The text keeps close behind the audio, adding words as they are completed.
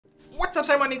What's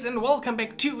up, Ionics, and welcome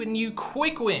back to a new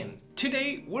quick win.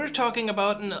 Today we're talking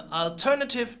about an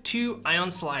alternative to Ion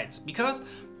slides, because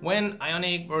when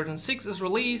Ionic version 6 is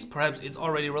released, perhaps it's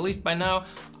already released by now,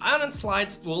 Ion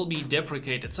slides will be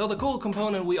deprecated. So the cool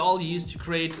component we all use to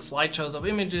create slideshows of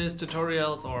images,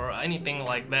 tutorials, or anything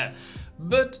like that.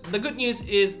 But the good news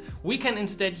is we can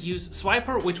instead use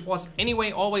Swiper, which was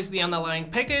anyway always the underlying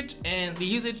package, and the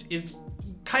usage is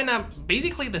kind of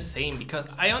basically the same because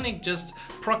Ionic just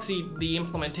proxied the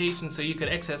implementation so you could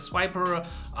access Swiper,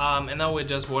 and now we're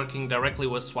just working directly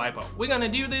with Swiper. We're gonna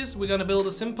do this, we're gonna build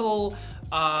a simple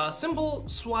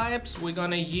swipes, we're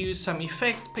gonna use some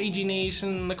effects,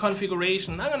 pagination, the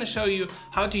configuration. I'm gonna show you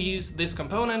how to use this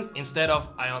component instead of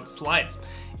Ion slides.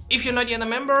 If you're not yet a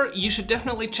member, you should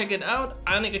definitely check it out,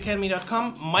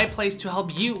 ionicacademy.com, my place to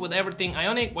help you with everything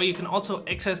Ionic, where you can also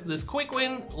access this quick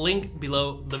win, link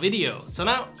below the video. So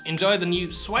now, enjoy the new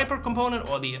Swiper component,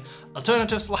 or the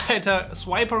alternative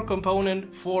Swiper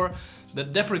component for the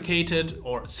deprecated,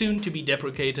 or soon to be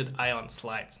deprecated, Ion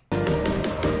slides.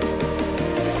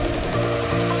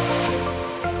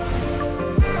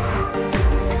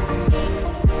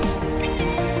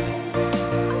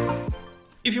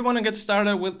 If you want to get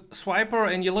started with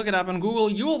Swiper and you look it up on Google,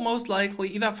 you will most likely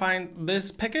either find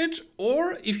this package,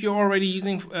 or if you're already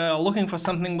using looking for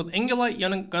something with Angular, you're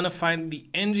gonna find the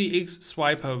NGX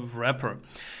Swiper wrapper.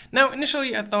 Now,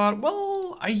 initially I thought,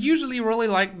 well, I usually really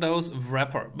like those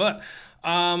wrapper, but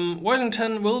version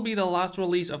 10 will be the last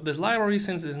release of this library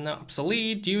since it's now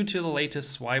obsolete due to the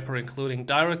latest Swiper, including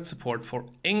direct support for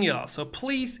Angular. So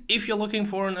please, if you're looking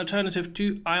for an alternative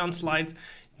to Ion slides,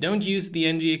 don't use the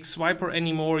NGX Swiper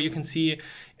anymore. You can see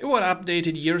it was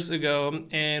updated years ago,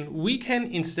 and we can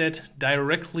instead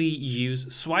directly use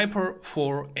Swiper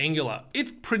for Angular.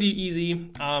 It's pretty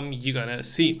easy, you're gonna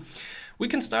see. We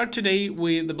can start today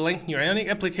with the blank new Ionic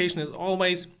application as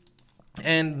always,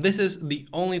 and this is the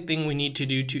only thing we need to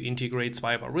do to integrate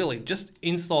Swiper. Really, just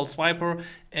install Swiper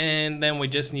and then we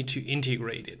just need to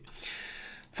integrate it.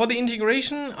 For the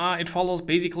integration, it follows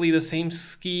basically the same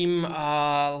scheme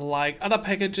like other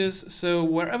packages. So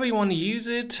wherever you want to use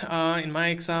it, in my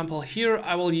example here,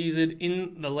 I will use it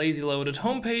in the lazy loaded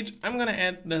homepage. I'm going to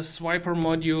add the Swiper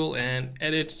module and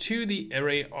add it to the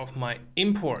array of my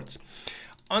imports.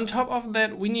 On top of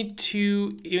that, we need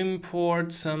to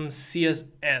import some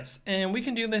CSS, and we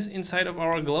can do this inside of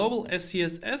our global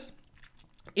SCSS.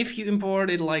 If you import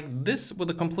it like this with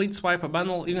a complete Swiper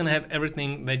bundle, you're gonna have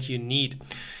everything that you need.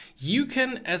 You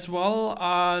can as well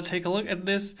take a look at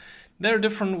this. There are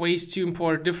different ways to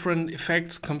import different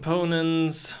effects,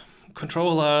 components,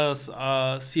 controllers,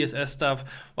 CSS stuff.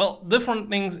 Well,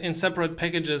 different things in separate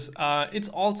packages.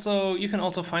 You can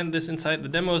also find this inside the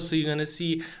demo, so you're gonna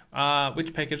see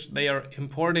which package they are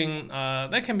importing.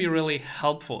 That can be really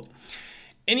helpful.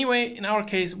 Anyway, in our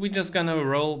case, we're just gonna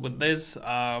roll with this.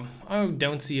 I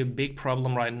don't see a big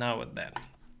problem right now with that.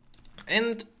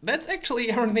 And that's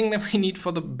actually everything that we need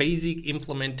for the basic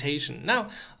implementation. Now,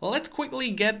 let's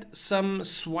quickly get some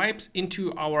swipes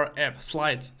into our app.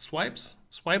 Slides, swipes,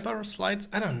 Swiper, slides,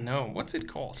 I don't know, what's it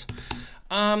called?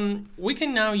 We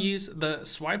can now use the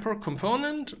Swiper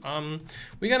component.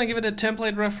 We're gonna give it a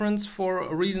template reference for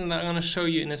a reason that I'm gonna show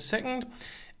you in a second.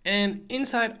 And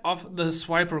inside of the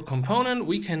Swiper component,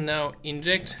 we can now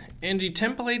inject ng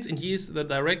templates and use the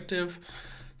directive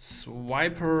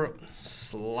Swiper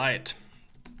slide.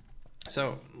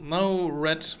 So no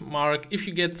red mark. If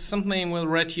you get something with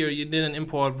red here, you didn't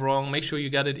import wrong, make sure you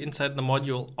got it inside the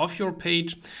module of your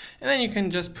page. And then you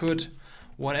can just put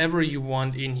whatever you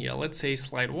want in here. Let's say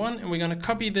slide 1, and we're gonna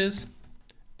copy this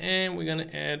and we're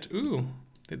gonna add, ooh,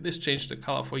 did this change the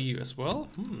color for you as well?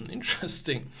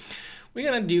 Interesting. We're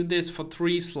gonna do this for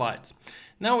 3 slides.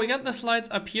 Now we got the slides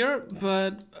up here,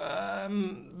 but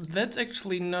that's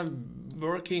actually not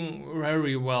working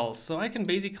very well. So I can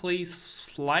basically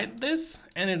slide this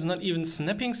and it's not even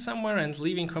snapping somewhere and it's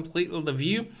leaving completely the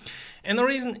view. And the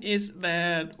reason is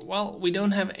that, well, we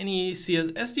don't have any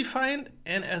CSS defined,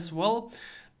 and as well,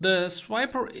 the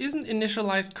Swiper isn't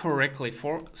initialized correctly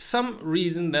for some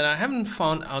reason that I haven't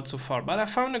found out so far, but I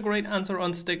found a great answer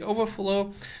on Stack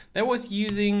Overflow that was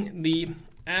using the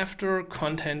after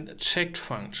content checked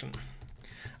function.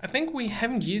 I think we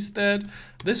haven't used that.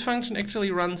 This function actually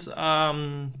runs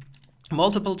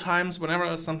multiple times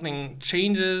whenever something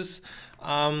changes,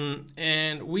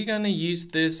 and we're gonna use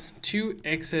this to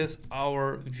access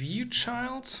our view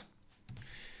child.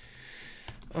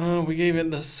 We gave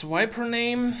it the Swiper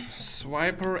name.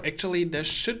 Swiper, actually there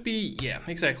should be, yeah,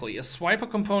 exactly, a Swiper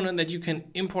component that you can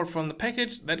import from the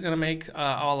package. That's gonna make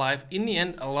our life in the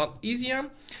end a lot easier.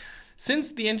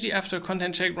 Since the ng after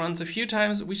content check runs a few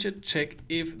times, we should check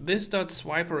if this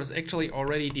 .swiper is actually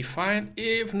already defined.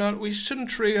 If not, we shouldn't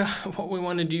trigger what we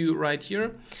want to do right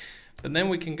here. But then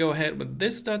we can go ahead with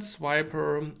this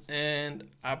 .swiper and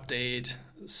update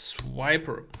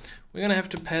swiper. We're gonna have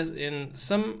to pass in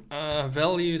some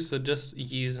values, so just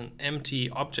use an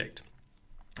empty object.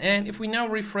 And if we now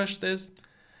refresh this,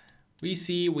 we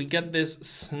see we get this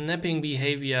snapping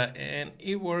behavior and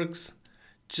it works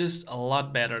just a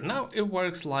lot better. Now it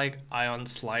works like Ion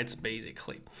slides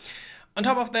basically. On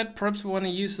top of that, perhaps we want to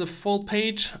use the full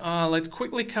page. Let's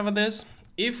quickly cover this.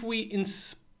 If we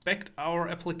inspect our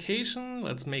application,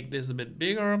 let's make this a bit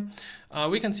bigger,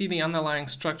 we can see the underlying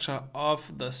structure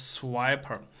of the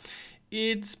swiper.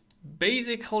 It's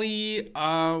basically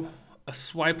a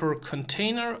swiper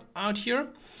container out here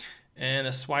and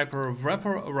a swiper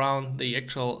wrapper around the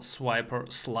actual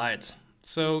swiper slides.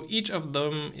 So each of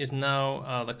them is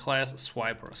now the class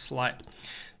swiper slide.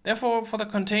 Therefore, for the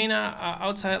container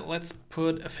outside, let's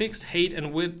put a fixed height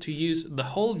and width to use the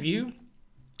whole view.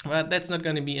 But that's not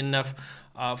going to be enough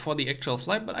for the actual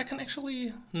slide, but I can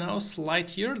actually now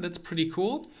slide here. That's pretty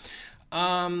cool.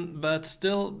 But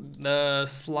still, the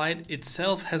slide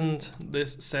itself hasn't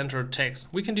this center text.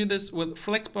 We can do this with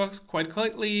Flexbox quite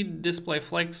quickly, display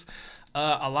flex,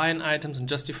 align items and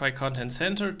justify content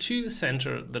center to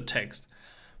center the text.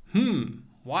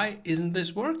 Why isn't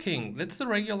this working? That's the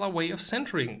regular way of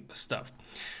centering stuff.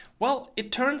 Well,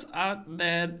 it turns out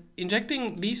that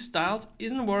injecting these styles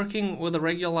isn't working with a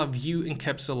regular view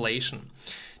encapsulation.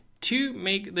 To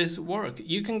make this work,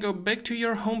 you can go back to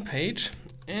your home page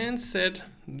and set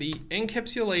the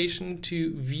encapsulation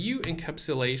to view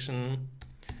encapsulation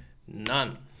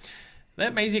none.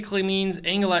 That basically means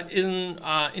Angular isn't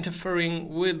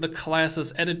interfering with the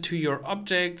classes added to your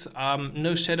objects,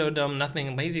 no shadow DOM,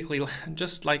 nothing, basically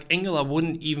just like Angular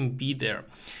wouldn't even be there.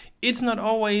 It's not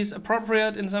always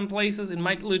appropriate in some places. It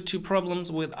might lead to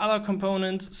problems with other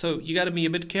components, so you got to be a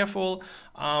bit careful.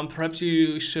 Perhaps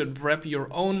you should wrap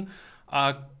your own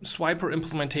swiper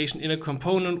implementation in a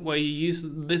component where you use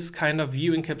this kind of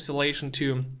view encapsulation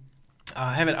to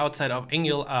have it outside of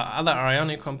Angular, other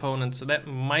Ionic components, so that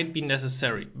might be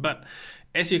necessary. But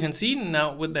as you can see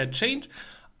now with that change,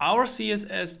 our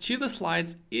CSS to the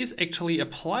slides is actually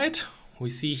applied. We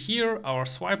see here our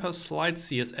swiper slide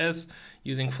CSS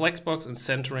using Flexbox and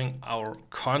centering our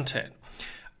content.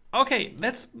 Okay,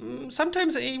 that's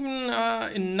sometimes even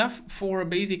enough for a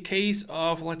basic case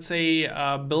of, let's say,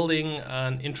 building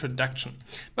an introduction.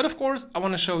 But of course, I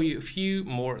want to show you a few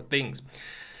more things.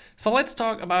 So let's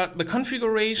talk about the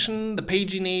configuration, the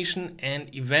pagination,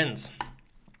 and events.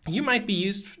 You might be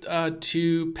used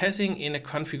to passing in a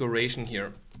configuration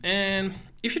here. And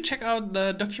if you check out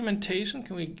the documentation,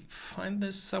 can we find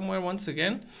this somewhere once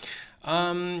again?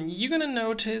 You're gonna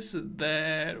notice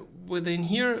that within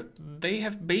here, they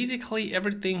have basically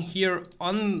everything here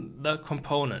on the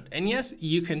component. And yes,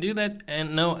 you can do that.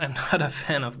 And no, I'm not a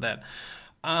fan of that.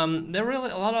 There are really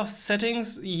a lot of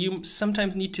settings you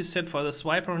sometimes need to set for the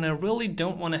swiper, and I really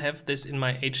don't want to have this in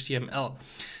my HTML.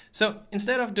 So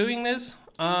instead of doing this,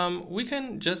 we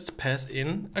can just pass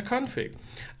in a config.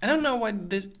 I don't know why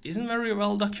this isn't very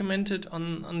well documented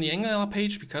on the Angular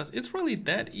page, because it's really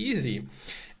that easy.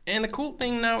 And the cool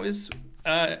thing now is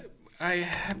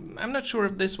I'm not sure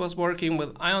if this was working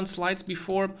with Ion slides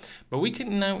before, but we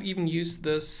can now even use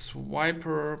the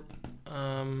swiper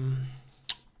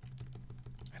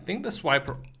I think the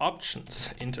swiper options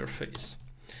interface.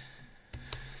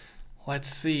 Let's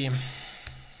see.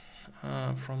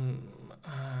 I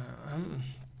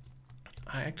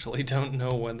actually don't know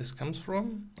where this comes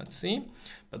from. Let's see.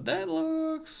 But that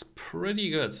looks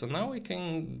pretty good. So now we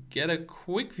can get a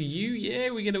quick view. Yeah,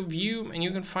 we get a view and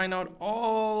you can find out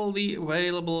all the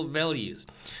available values.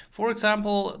 For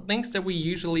example, things that we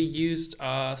usually used,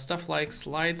 stuff like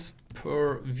slides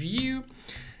per view.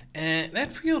 And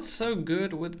that feels so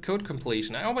good with code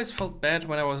completion. I always felt bad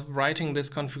when I was writing this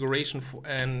configuration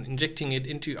and injecting it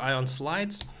into Ion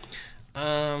slides.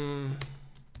 So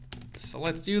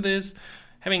let's do this.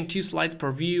 Having 2 slides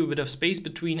per view, a bit of space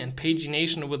between, and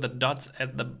pagination with the dots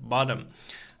at the bottom.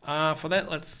 For that,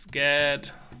 let's get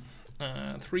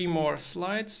 3 more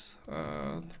slides.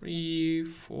 3,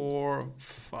 4,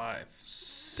 5,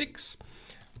 6.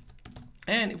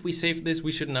 And if we save this,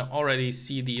 we should now already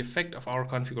see the effect of our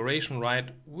configuration, right?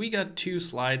 We got 2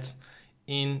 slides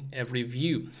in every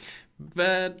view,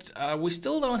 but we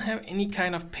still don't have any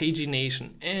kind of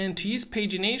pagination. And to use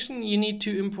pagination, you need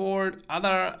to import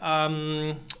other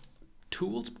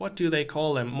tools. What do they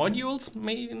call them? Modules?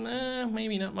 Maybe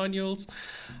not modules.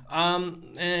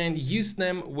 And use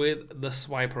them with the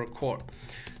swiper core.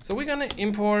 So we're gonna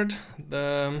import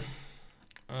the,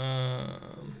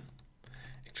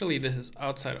 actually this is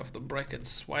outside of the bracket,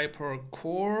 swiper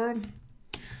core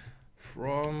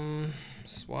from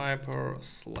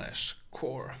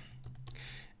swiper/core.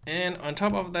 And on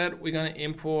top of that, we're gonna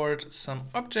import some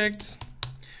objects.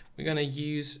 We're gonna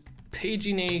use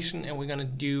pagination, and we're gonna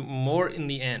do more in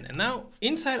the end. And now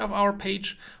inside of our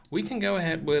page, we can go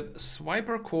ahead with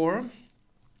swiper core.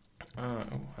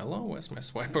 Hello, where's my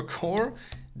swiper core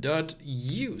dot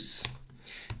use?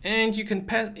 And you can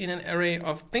pass in an array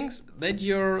of things that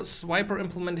your swiper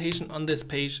implementation on this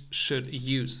page should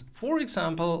use. For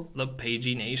example, the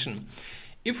pagination.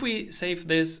 If we save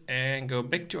this and go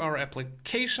back to our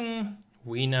application,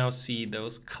 we now see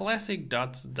those classic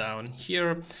dots down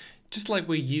here, just like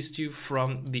we're used to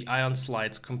from the Ion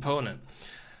Slides component.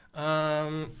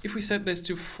 If we set this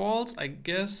to false, I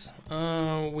guess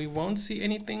we won't see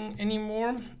anything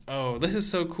anymore. Oh, this is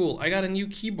so cool. I got a new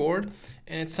keyboard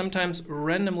and it sometimes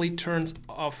randomly turns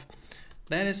off.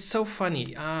 That is so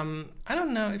funny. I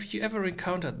don't know if you ever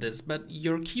encountered this, but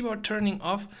your keyboard turning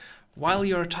off while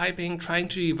you're typing, trying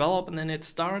to develop, and then it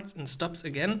starts and stops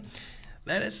again.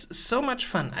 That is so much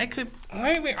fun.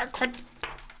 Maybe I could.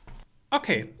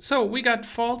 Okay, so we got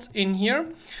false in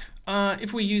here.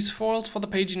 If we use false for the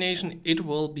pagination, it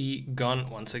will be gone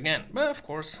once again. But of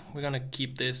course, we're gonna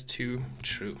keep this to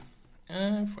true.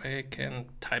 If I can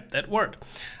type that word.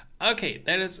 Okay,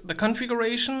 that is the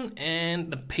configuration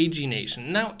and the pagination.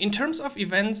 Now, in terms of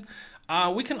events,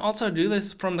 we can also do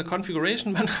this from the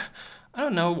configuration, but I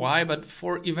don't know why, but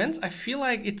for events, I feel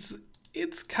like it's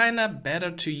kind of better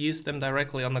to use them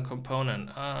directly on the component.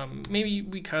 Maybe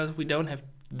because we don't have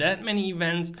that many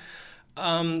events.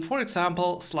 For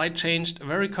example, slide changed, a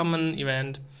very common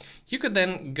event. You could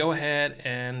then go ahead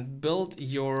and build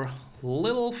your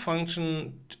little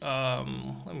function.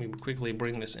 Let me quickly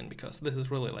bring this in because this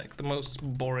is really like the most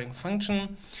boring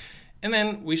function. And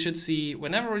then we should see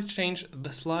whenever we change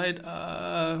the slide,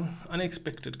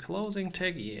 unexpected closing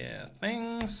tag. Yeah,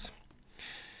 thanks.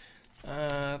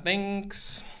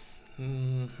 Thanks.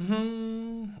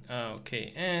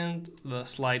 Okay, and the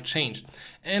slide changed.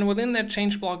 And within that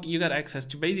change block, you got access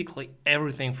to basically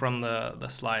everything from the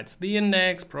slides. The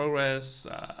index, progress,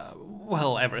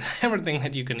 well, everything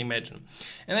that you can imagine.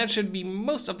 And that should be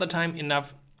most of the time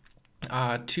enough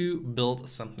to build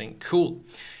something cool.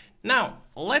 Now,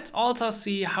 let's also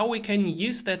see how we can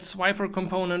use that swiper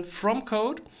component from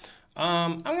code.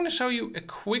 I'm going to show you a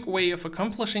quick way of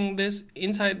accomplishing this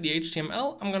inside the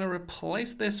HTML. I'm going to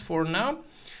replace this for now.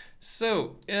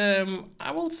 So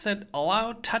I will set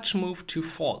allow touch move to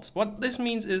false. What this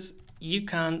means is you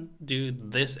can't do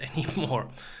this anymore.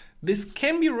 This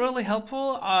can be really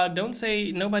helpful. Don't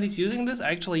say nobody's using this.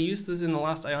 I actually used this in the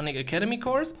last Ionic Academy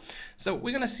course. So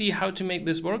we're going to see how to make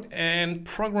this work and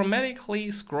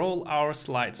programmatically scroll our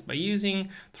slides by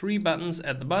using 3 buttons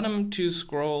at the bottom to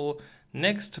scroll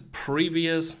next,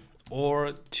 previous,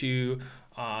 or to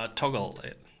toggle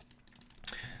it.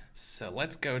 So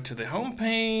let's go to the home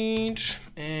page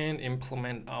and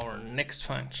implement our next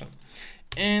function.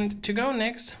 And to go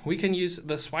next, we can use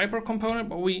the swiper component,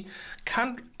 but we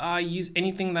can't use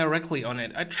anything directly on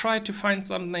it. I tried to find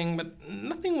something, but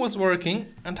nothing was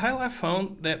working until I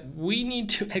found that we need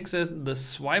to access the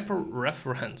swiper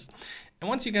reference. And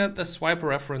once you get the swiper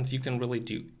reference, you can really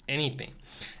do anything.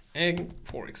 And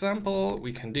for example,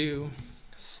 we can do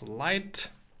slide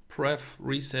pref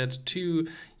reset to,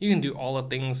 you can do all the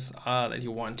things that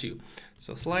you want to.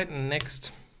 So slide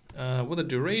next with a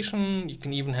duration, you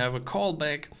can even have a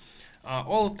callback,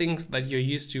 all the things that you're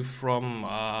used to from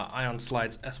Ion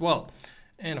Slides as well.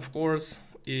 And of course,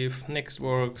 if next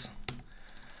works,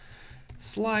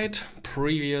 slide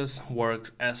previous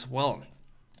works as well.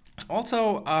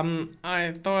 Also,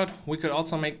 I thought we could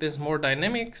also make this more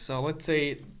dynamic. So let's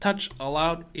say touch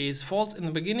allowed is false in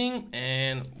the beginning,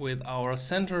 and with our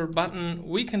center button,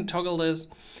 we can toggle this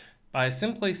by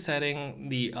simply setting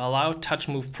the allow touch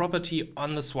move property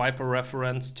on the swiper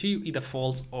reference to either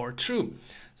false or true.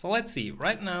 So let's see,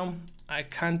 right now I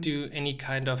can't do any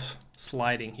kind of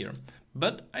sliding here,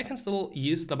 but I can still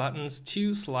use the buttons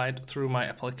to slide through my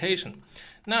application.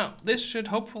 Now this should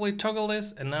hopefully toggle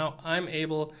this, and now I'm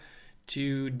able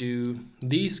to do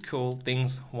these cool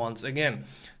things once again.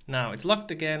 Now it's locked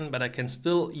again, but I can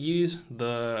still use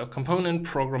the component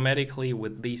programmatically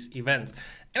with these events.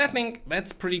 And I think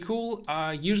that's pretty cool.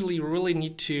 Usually you really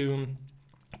need to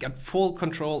get full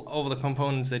control over the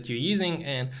components that you're using.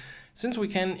 And since we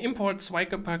can import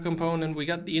swiper component, we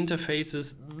got the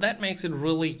interfaces, that makes it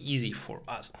really easy for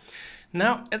us.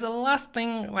 Now, as a last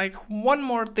thing, like one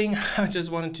more thing, I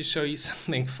just wanted to show you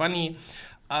something funny.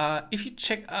 If you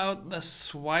check out the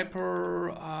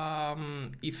swiper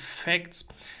effects,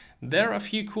 there are a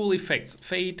few cool effects: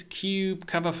 fade, cube,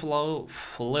 cover flow,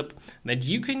 flip, that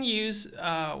you can use,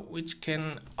 which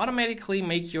can automatically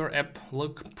make your app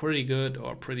look pretty good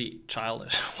or pretty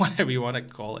childish, whatever you want to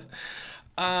call it.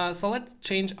 So let's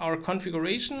change our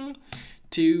configuration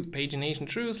to pagination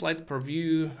true, slides per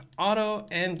view, auto,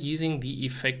 and using the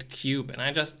effect cube. And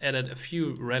I just added a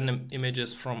few random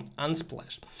images from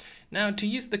Unsplash. Now to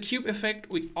use the cube effect,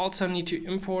 we also need to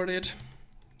import it.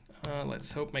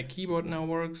 Let's hope my keyboard now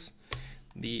works.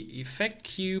 The effect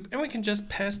cube, and we can just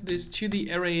pass this to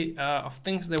the array of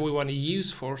things that we want to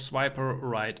use for Swiper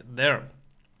right there.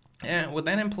 And with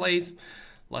that in place,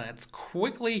 let's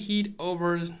quickly head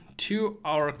over to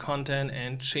our content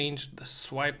and change the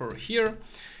swiper here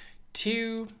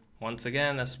to, once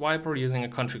again, a swiper using a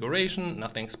configuration,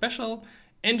 nothing special.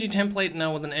 ng template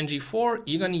now with an ng4.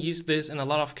 You're going to use this in a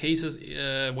lot of cases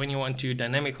when you want to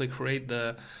dynamically create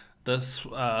the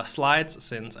slides,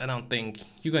 since I don't think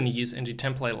you're going to use ng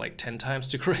template like 10 times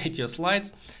to create your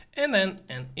slides. And then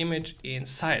an image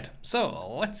inside.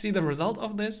 So let's see the result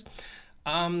of this.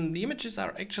 The images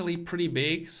are actually pretty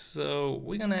big, so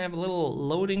we're gonna have a little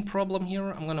loading problem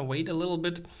here. I'm gonna wait a little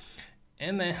bit,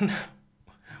 and then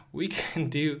we can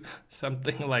do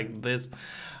something like this.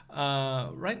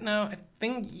 Right now, I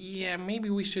think, yeah, maybe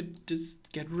we should just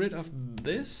get rid of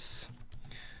this.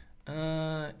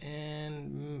 Let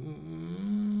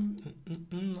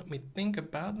me think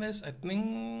about this. I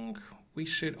think we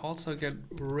should also get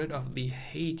rid of the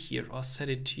height here, or set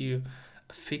it to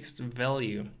a fixed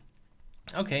value.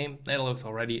 Okay, that looks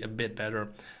already a bit better.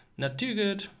 Not too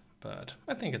good, but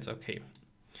I think it's okay.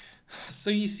 So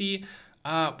you see,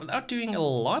 without doing a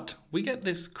lot, we get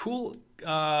this cool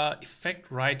effect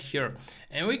right here.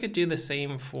 And we could do the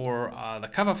same for the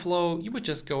cover flow. You would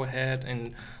just go ahead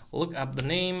and look up the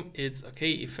name. It's okay,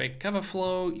 effect cover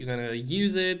flow. You're gonna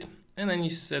use it, and then you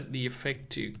set the effect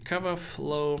to cover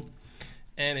flow.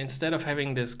 And instead of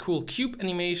having this cool cube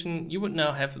animation, you would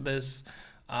now have this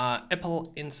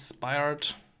Apple inspired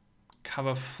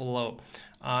cover flow.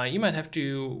 You might have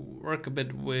to work a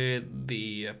bit with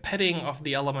the padding of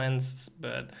the elements,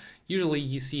 but usually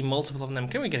you see multiple of them.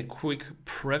 Can we get a quick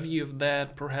preview of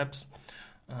that, perhaps?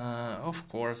 Of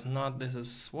course not. This is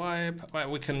swipe.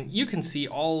 Well, you can see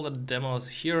all the demos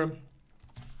here.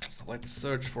 So let's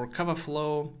search for cover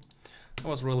flow. That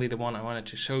was really the one I wanted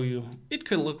to show you. It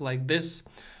could look like this.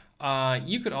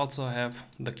 You could also have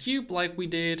the cube like we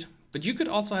did. But you could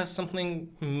also have something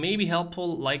maybe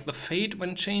helpful like the fade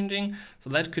when changing. So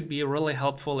that could be really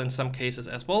helpful in some cases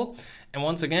as well. And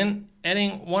once again,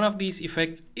 adding one of these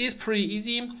effects is pretty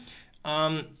easy.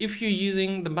 If you're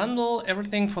using the bundle,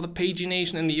 everything for the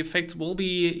pagination and the effects will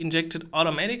be injected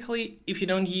automatically. If you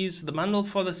don't use the bundle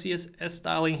for the CSS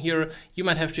styling here, you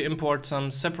might have to import some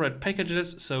separate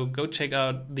packages. So go check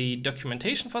out the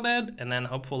documentation for that, and then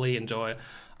hopefully enjoy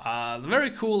the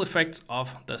very cool effects of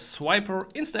the swiper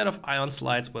instead of Ion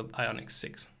slides with Ionic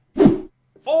 6.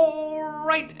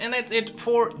 Alright, and that's it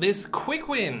for this quick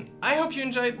win. I hope you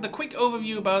enjoyed the quick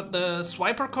overview about the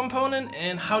swiper component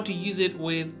and how to use it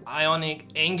with Ionic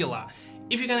Angular.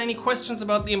 If you got any questions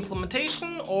about the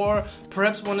implementation, or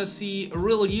perhaps want to see a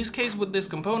real use case with this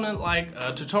component, like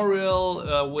a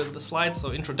tutorial with the slides,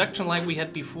 so introduction like we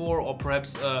had before, or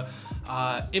perhaps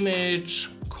image,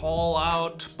 call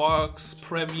out, box,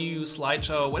 preview,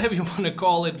 slideshow, whatever you want to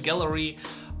call it, gallery,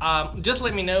 just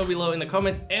let me know below in the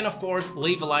comments, and of course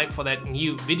leave a like for that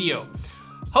new video.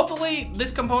 Hopefully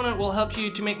this component will help you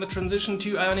to make the transition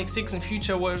to Ionic 6 and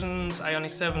future versions,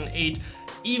 Ionic 7, 8,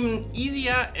 even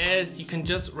easier, as you can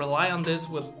just rely on this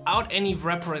without any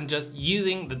wrapper and just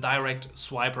using the direct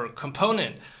swiper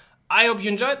component. I hope you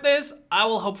enjoyed this. I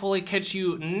will hopefully catch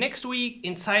you next week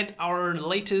inside our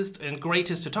latest and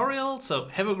greatest tutorial. So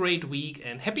have a great week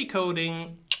and happy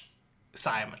coding,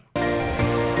 Simon.